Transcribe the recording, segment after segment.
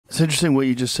interesting what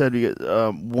you just said.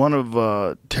 One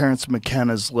of Terence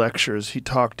McKenna's lectures, he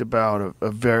talked about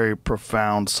a very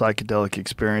profound psychedelic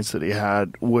experience that he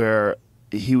had where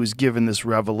he was given this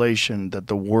revelation that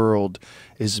the world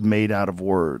is made out of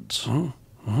words.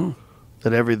 Mm-hmm.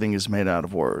 That everything is made out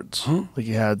of words. Mm-hmm. Like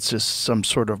he had just some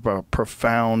sort of a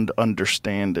profound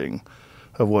understanding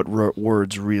of what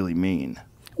words really mean.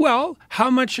 Well,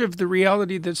 how much of the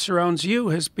reality that surrounds you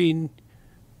has been,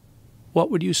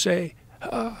 what would you say,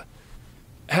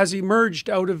 has emerged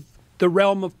out of the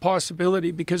realm of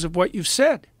possibility because of what you've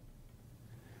said?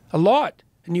 A lot.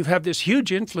 And you have this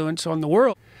huge influence on the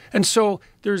world. And so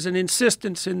there's an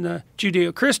insistence in the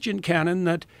Judeo-Christian canon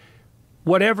that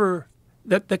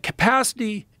that the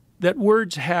capacity that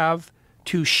words have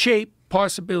to shape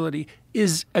possibility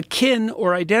is akin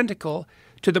or identical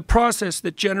to the process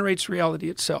that generates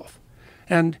reality itself.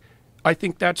 And I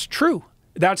think that's true.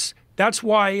 That's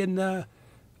why in the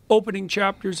opening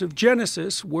chapters of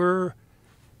Genesis were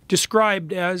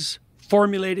described as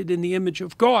formulated in the image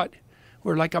of God.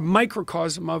 We're like a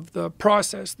microcosm of the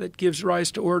process that gives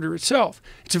rise to order itself.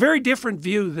 It's a very different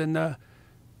view than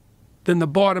the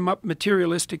bottom-up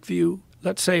materialistic view,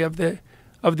 let's say, of the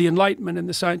Enlightenment in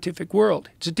the scientific world.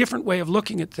 It's a different way of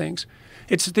looking at things.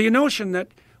 It's the notion that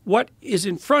what is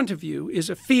in front of you is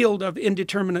a field of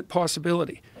indeterminate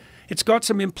possibility. It's got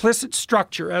some implicit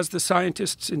structure, as the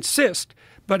scientists insist,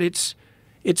 but it's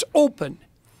open,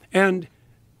 and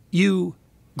you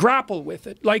grapple with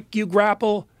it like you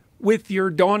grapple with your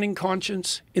dawning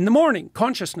consciousness in the morning.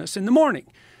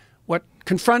 What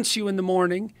confronts you in the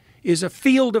morning is a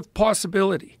field of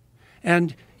possibility,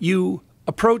 and you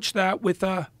approach that with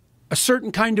a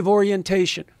certain kind of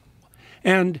orientation,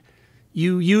 and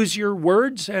you use your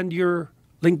words and your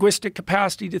linguistic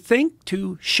capacity to think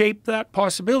to shape that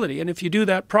possibility. And if you do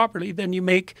that properly, then you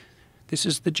make, this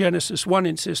is the Genesis 1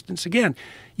 insistence again,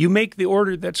 you make the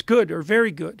order that's good or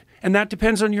very good, and that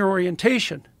depends on your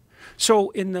orientation. So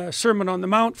in the Sermon on the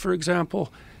Mount, for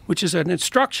example, which is an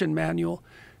instruction manual,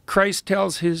 Christ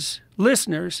tells his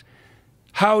listeners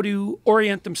how to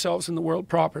orient themselves in the world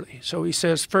properly. So he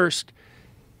says, first,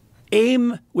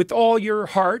 aim with all your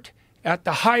heart at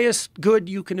the highest good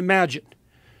you can imagine.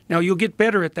 Now, you'll get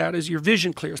better at that as your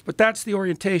vision clears, but that's the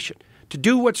orientation, to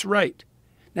do what's right.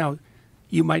 Now,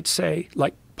 you might say,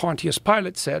 like Pontius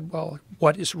Pilate said, well,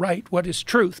 what is right? What is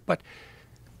truth? But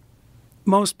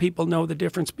most people know the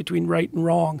difference between right and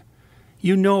wrong.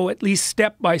 You know at least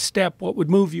step by step what would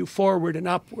move you forward and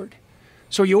upward.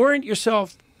 So you orient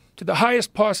yourself to the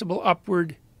highest possible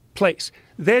upward place.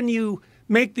 Then you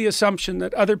make the assumption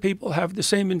that other people have the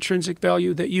same intrinsic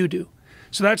value that you do.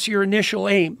 So that's your initial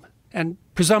aim and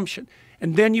presumption.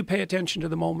 And then you pay attention to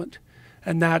the moment.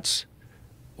 And that's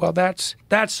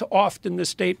often the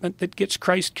statement that gets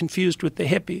Christ confused with the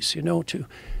hippies, you know, to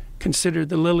consider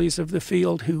the lilies of the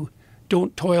field who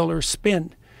don't toil or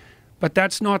spin. But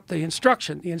that's not the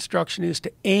instruction. The instruction is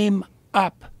to aim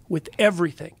up with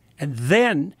everything. And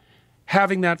then,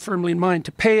 having that firmly in mind,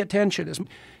 to pay attention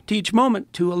to each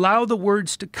moment, to allow the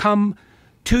words to come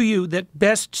to you that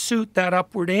best suit that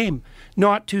upward aim,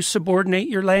 not to subordinate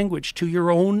your language to your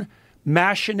own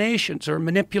machinations or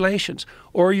manipulations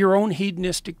or your own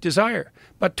hedonistic desire,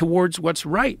 but towards what's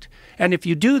right. And if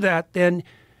you do that, then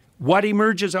what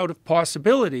emerges out of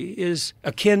possibility is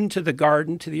akin to the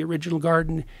garden, to the original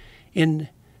garden in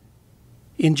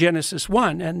Genesis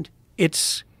 1, and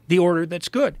it's the order that's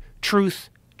good.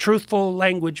 Truthful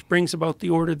language brings about the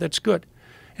order that's good.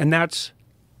 And that's,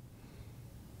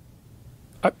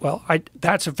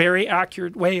 that's a very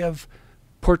accurate way of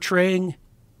portraying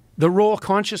the role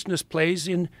consciousness plays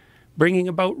in bringing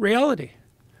about reality.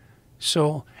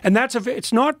 So, and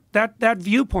it's not, that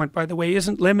viewpoint, by the way,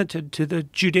 isn't limited to the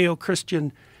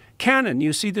Judeo-Christian canon.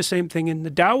 You see the same thing in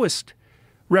the Taoist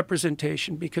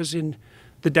representation, because in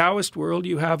the Taoist world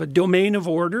you have a domain of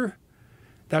order,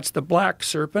 that's the black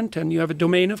serpent, and you have a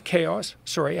domain of chaos.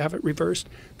 Sorry, I have it reversed.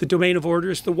 The domain of order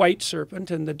is the white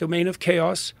serpent, and the domain of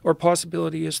chaos or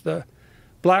possibility is the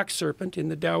black serpent in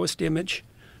the Taoist image,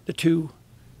 the two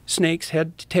snakes,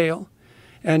 head to tail.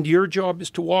 And your job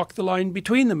is to walk the line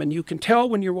between them. And you can tell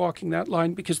when you're walking that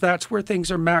line because that's where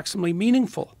things are maximally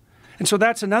meaningful. And so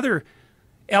that's another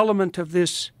element of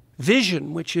this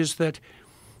vision, which is that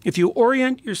if you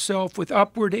orient yourself with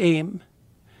upward aim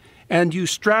and you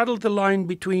straddle the line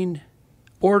between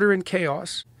order and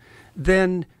chaos,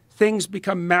 then things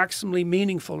become maximally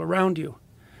meaningful around you.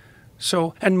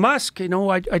 So, and Musk, you know,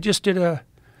 I just did a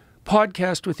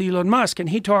podcast with Elon Musk, and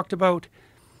he talked about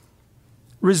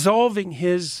resolving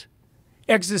his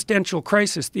existential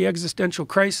crisis, the existential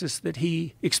crisis that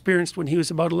he experienced when he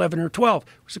was about 11 or 12. It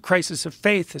was a crisis of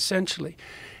faith, essentially.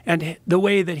 And the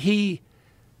way that he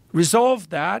resolved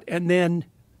that and then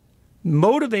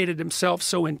motivated himself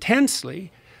so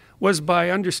intensely was by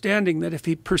understanding that if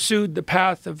he pursued the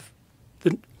path of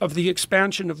the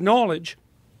expansion of knowledge,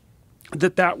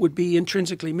 that would be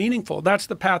intrinsically meaningful. That's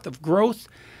the path of growth.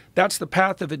 That's the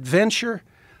path of adventure,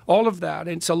 all of that.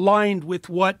 And it's aligned with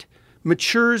what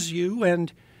matures you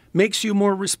and makes you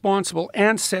more responsible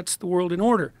and sets the world in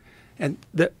order. And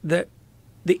the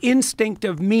instinct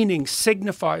of meaning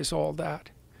signifies all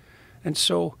that. And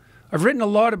so I've written a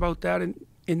lot about that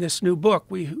in this new book,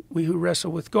 We Who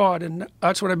Wrestle with God. And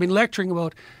that's what I've been lecturing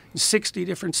about in 60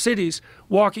 different cities,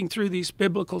 walking through these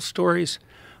biblical stories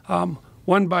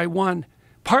one by one,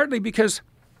 partly because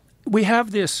we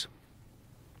have this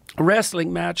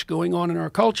wrestling match going on in our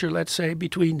culture, let's say,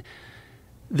 between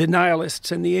the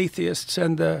nihilists and the atheists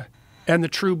and the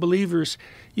true believers,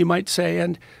 you might say.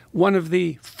 And one of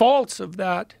the faults of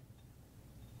that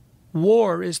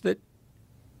war is that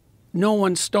no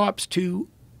one stops to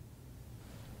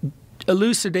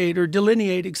elucidate or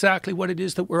delineate exactly what it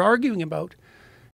is that we're arguing about.